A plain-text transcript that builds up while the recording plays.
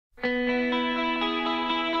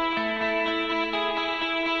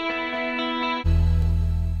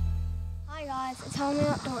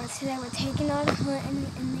taking out a hunt in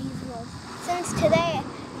these woods. Since today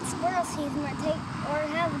it's squirrel season, or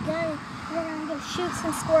have a gun. We're gonna go shoot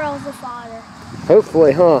some squirrels with Otter.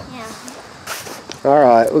 Hopefully, huh? Yeah. All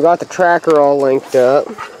right, we got the tracker all linked up.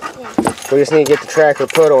 Yeah. We just need to get the tracker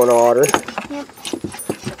put on Otter. Yep.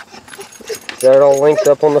 Got it all linked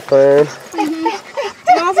up on the phone.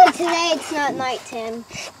 And also today it's not nighttime.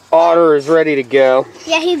 Otter is ready to go.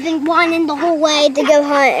 Yeah, he's been whining the whole way to go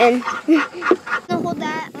hunting. Gonna hold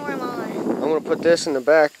that, or am I? I'm gonna put this in the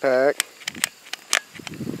backpack.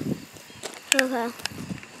 Okay.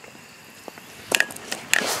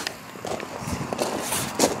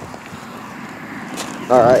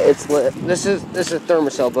 All right, it's lit. This is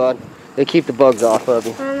thermocell, bud. They keep the bugs off of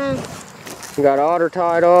you. I know. We got Otter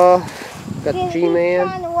tied off. Got the Gman. He's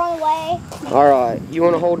trying to run away. All right, you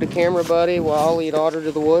want to hold the camera, buddy, while I'll lead Otter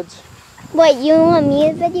to the woods? Wait, you want me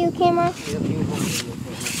to video camera? Yep, you can hold the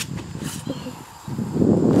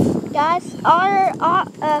camera. Guys, Otter,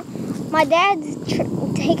 my dad's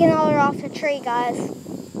taking Otter off the tree, guys.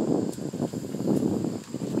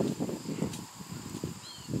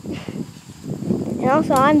 And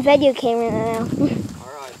also, I'm video camera now. All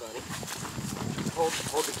right, buddy.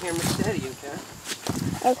 Hold the camera steady, okay?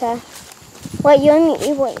 Okay. Wait, you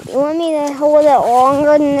want me to hold it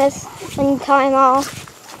longer than this when you time off?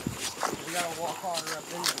 You gotta walk Otter up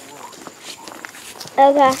into the woods.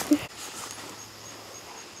 Okay.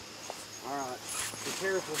 All right. Be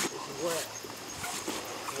careful. This is wet.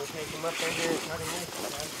 We'll take him up in here and cut him loose,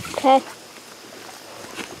 okay? Okay.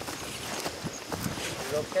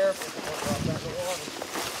 Be real careful. Don't drop that in the water.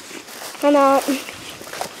 I'm out.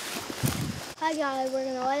 Hi guys, we're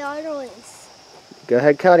gonna let Otter loose. Go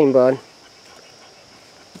ahead, cut him, bud.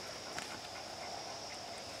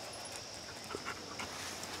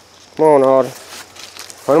 Come on, Otter.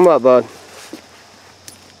 Hunt him up, bud.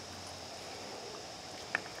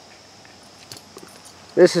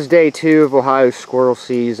 This is day 2 of Ohio squirrel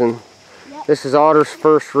season. Yep. This is Otter's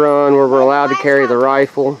first run where we're allowed to carry the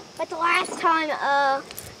rifle. But the last time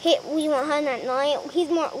we went hunting at night,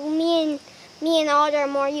 me and Otter are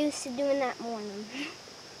more used to doing that morning.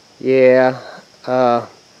 Yeah.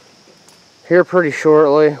 Here pretty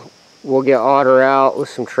shortly, we'll get Otter out with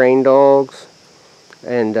some train dogs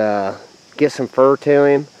and get some fur to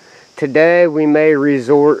him. Today we may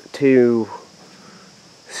resort to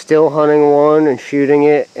still hunting one and shooting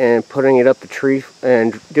it and putting it up the tree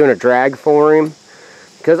and doing a drag for him,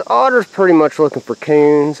 because Otter's pretty much looking for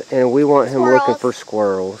coons and we want him looking for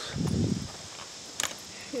squirrels.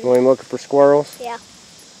 You want him looking for squirrels? Yeah.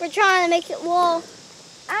 We're trying to make it, well,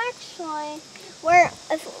 actually, we're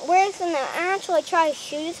going to actually try to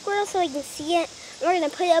shoot a squirrel so he can see it. We're going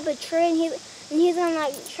to put up a tree and he's going to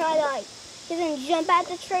he's going to jump at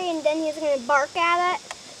the tree and then he's going to bark at it.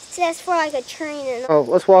 So that's for like a training. Oh,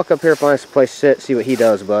 let's walk up here, find some place to sit, see what he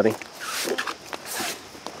does, buddy.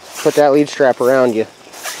 Put that lead strap around you.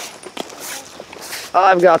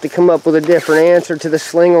 I've got to come up with a different answer to the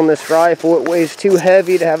sling on this rifle. It weighs too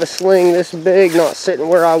heavy to have a sling this big, not sitting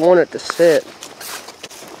where I want it to sit.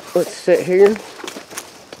 Let's sit here.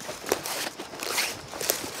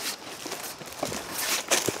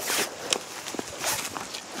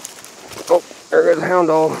 Oh, there goes the hound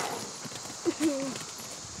dog.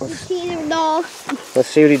 Let's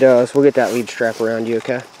see what he does. We'll get that lead strap around you,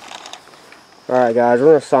 okay? Alright guys, we're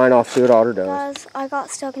going to sign off, see what Otter does. Guys, I got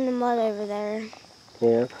stuck in the mud over there.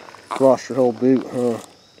 Yeah? Lost your whole boot, huh?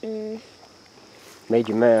 Made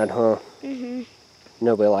you mad, huh?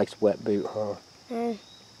 Nobody likes wet boot, huh?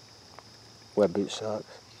 Wet boot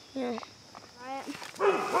sucks. Yeah.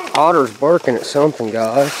 Otter's barking at something,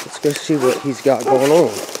 guys. Let's go see what he's got going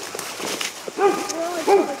on.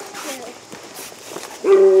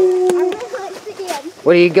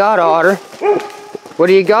 What do you got, Otter? What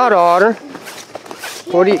do you got, Otter?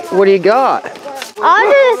 What do you got?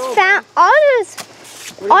 Otter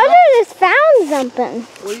just found something.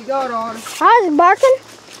 What do you got, Otter? Otter's barking.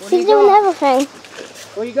 He's doing everything.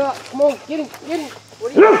 What do you got? Come on, get him, get him.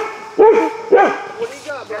 What do you got? What do you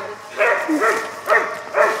got, buddy?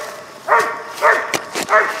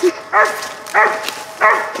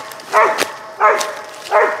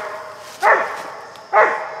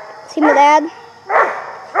 See my dad?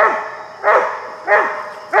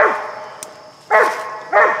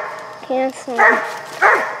 Can't see him.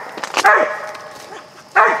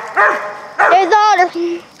 There's Otter.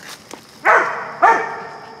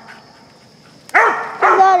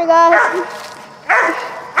 There's Otter, guys.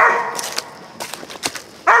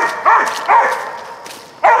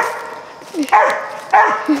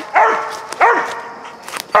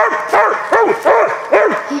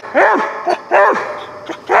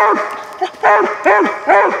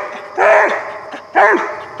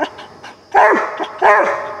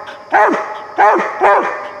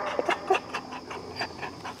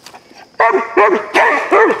 Hey,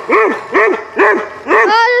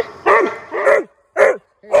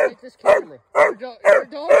 take this camera. Your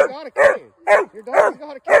dog's got a cane. Your dog's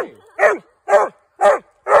got a cane.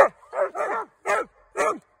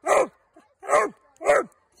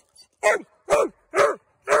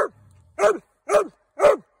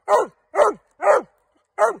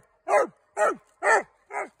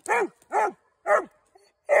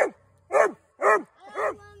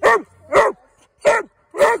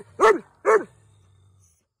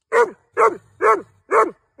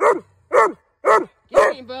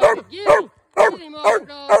 Get him, buddy. Get him. Get him, Otter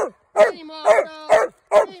Dog. Get him, Otter Dog.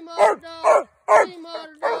 Get him, Otter Dog. Get him,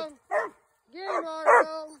 Otter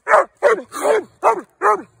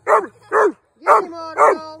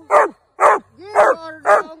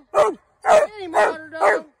Dog. Get him, Otter Dog. Get him, Otter Dog. Get him, Otter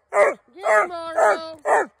Dog. Get him, Otter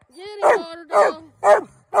Dog. Get him, Otter Dog. Get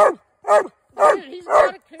him, Otter Dog. Dude, he's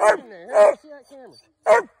got a cane in there. Let me see that camera.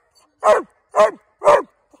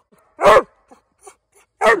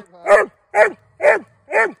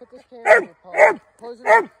 Put this camera in your paw. Close it up.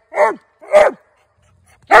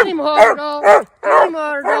 Get him, Holler Dog. Get him,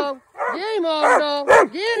 Otter Dog. Get him, Otter Dog.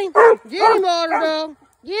 Get him. Get him, Otter Dog.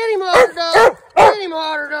 Get him, Otter Dog. Get him,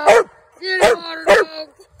 Otter Dog. Get him, Otter Dog.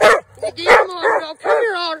 Get him, Otter Dog. Come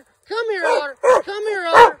here, Otter. Come here, Otter. Come here,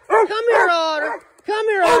 Otter. Come here, Otter. Come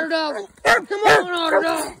here, Otter Dog. Come on, Otter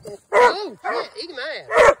Dog. Oh, shit. He's mad.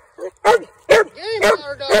 Get him,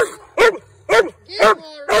 Otter Dog. Get him,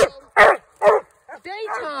 Otter Dog.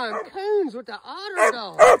 Daytime coons with the Otter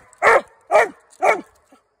Dog.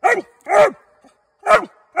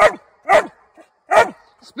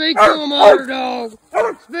 Speak to him, Otter Dog.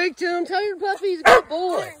 Speak to him. Tell your puppy he's a good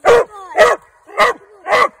boy.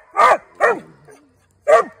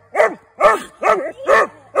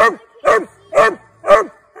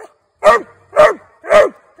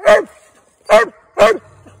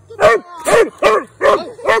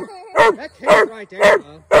 That coon's right there,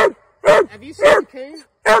 bro. Have you seen the coon?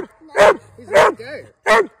 No. He's right there.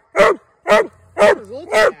 I was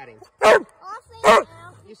looking at him. I'll see him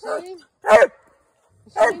now. You see him?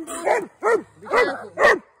 You see him, bro? Be careful.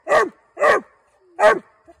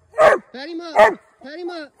 Pat him up. Pat him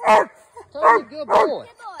up. Tell him he's a good boy.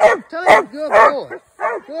 Tell him he's a good boy.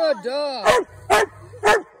 Good dog.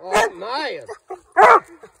 Oh, he's mad.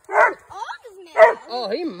 Oh,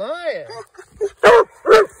 he mad.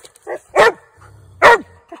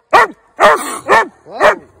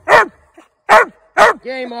 Whoa.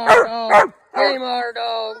 Game Otter Dog. Game Otter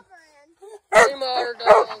Dog. Game Otter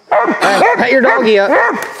Dog. Hey, pat your doggy up.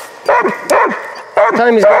 Tell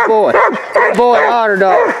him he's a good boy. Good boy, Otter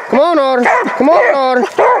Dog. Come on, Otter. Come on, Otter.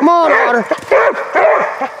 Come on, Otter.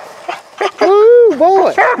 Woo,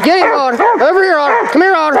 boy. Get him, Otter. Over here, Otter. Come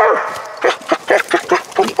here, Otter.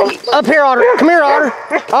 Up here, Otter. Come here, Otter.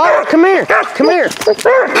 Otter, come here. Come here.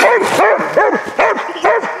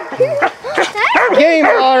 Game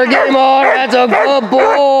Otter, Game Otter. That's a good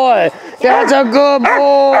boy. That's a good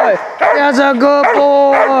boy. That's a good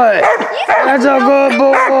boy. That's a good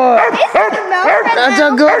boy. That's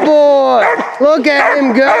a good boy. Look at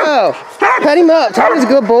him go. Pet him up. Tell him he's a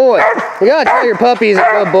good boy. You gotta tell your puppy he's a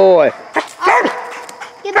good boy.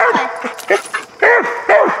 Good boy.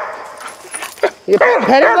 You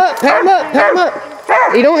pet him up. Pet him up. Pet him up.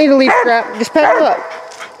 You don't need a lead strap. Just pet him up.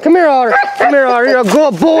 Come here, Otter. Come here, Otter. You're a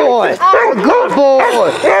good boy. You're a good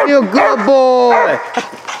boy. You're a good boy.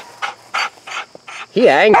 He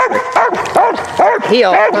angry. He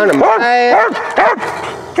all kind of mad.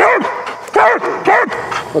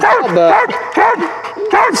 Look out, bud.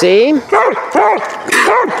 See? That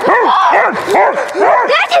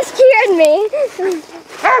just scared me.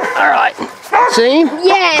 Alright. See?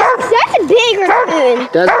 Yes, that's a big raccoon.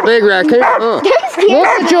 That's a big raccoon. Look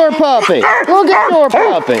at your puppy. Look at your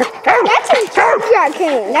puppy. That's a huge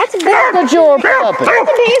raccoon. That's a big Look at your puppy. That's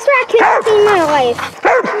the biggest raccoon I've seen in my life.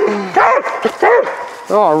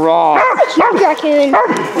 Alright. That's a huge raccoon.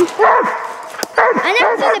 I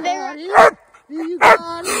never seen a big raccoon. Do you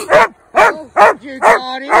got him? Oh, you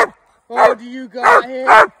got him? Oh, do you got him?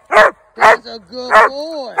 That's a good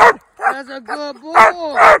boy. That's a good boy.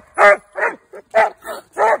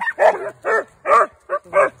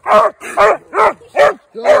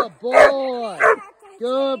 Good boy.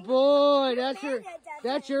 Good boy.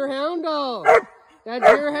 That's your hound dog. That's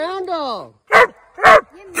your hound dog.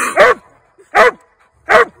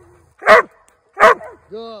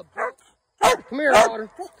 Good. Come here, Otter.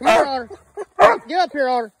 Come here, Otter. Get up here,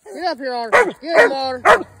 Otter. Get up here, Otter. Get him, Otter.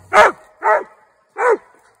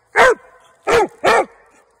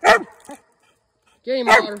 Get him,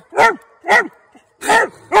 Otter.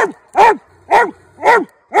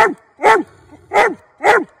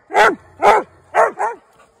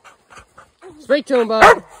 Speak to him,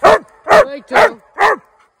 bud. Speak to him.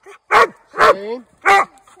 See?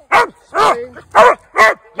 See?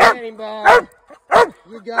 Get him, bud.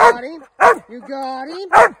 You got him? You got him?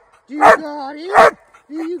 You got him?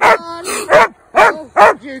 You got him?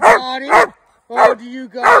 Oh, you got him? Oh, do you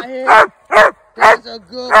got him? That's a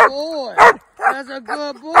good boy. That's a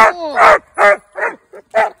good boy.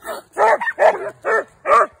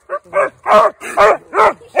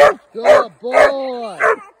 Good boy.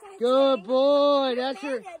 Good boy.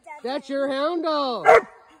 That's your hound dog.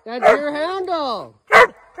 That's your hound dog.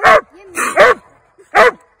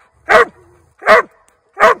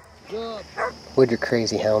 Good. What'd your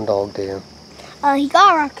crazy hound dog do? He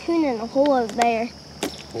got a raccoon in a hole over there.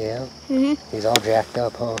 Yeah? Mhm. He's all jacked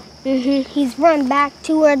up, huh? Mhm. He's run back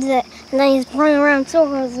towards it, and then he's running around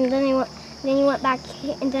circles, and then he went back,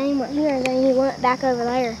 and then he went here, and then he went back over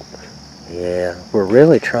there. Yeah, we're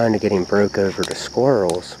really trying to get him broke over to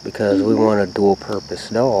squirrels because we want a dual-purpose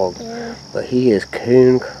dog. Yeah. But he is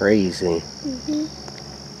coon crazy.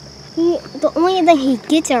 The only thing he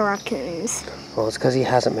gets are raccoons. Well, it's because he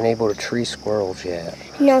hasn't been able to tree squirrels yet.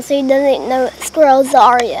 No, so he doesn't know what squirrels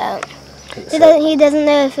are yet. He doesn't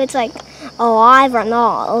know if it's like alive or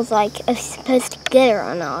not. It's like if he's supposed to get it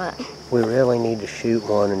or not. We really need to shoot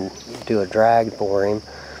one and do a drag for him,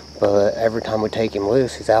 but every time we take him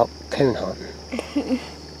loose, he's out coon hunting.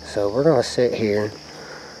 So we're gonna sit here.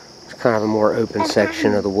 It's kind of a more open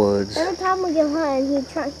section of the woods. Every time we go hunting,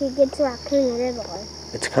 he gets a raccoon or everywhere.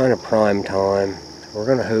 It's kind of prime time. We're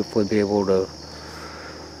gonna hopefully be able to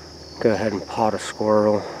go ahead and pot a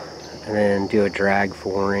squirrel and then do a drag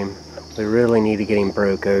for him. We really need to get him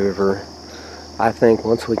broke over. I think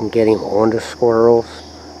once we can get him onto squirrels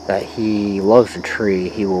that he loves the tree,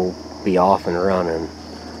 he will be off and running.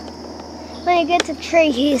 When he gets a tree,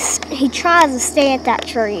 he tries to stay at that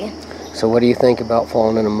tree. So what do you think about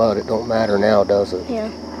falling in the mud? It don't matter now, does it? Yeah.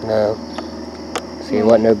 No? See, it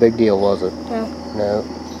wasn't no big deal, was it? No. No.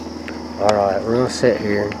 Alright, we're going to sit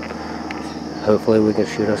here. Hopefully we can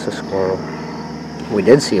shoot us a squirrel. We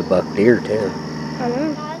did see a buck deer, too. I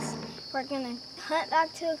know. Guys, we're going to hunt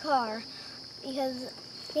back to the car because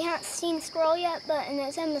we haven't seen squirrel yet, and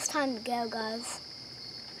it's almost time to go, guys.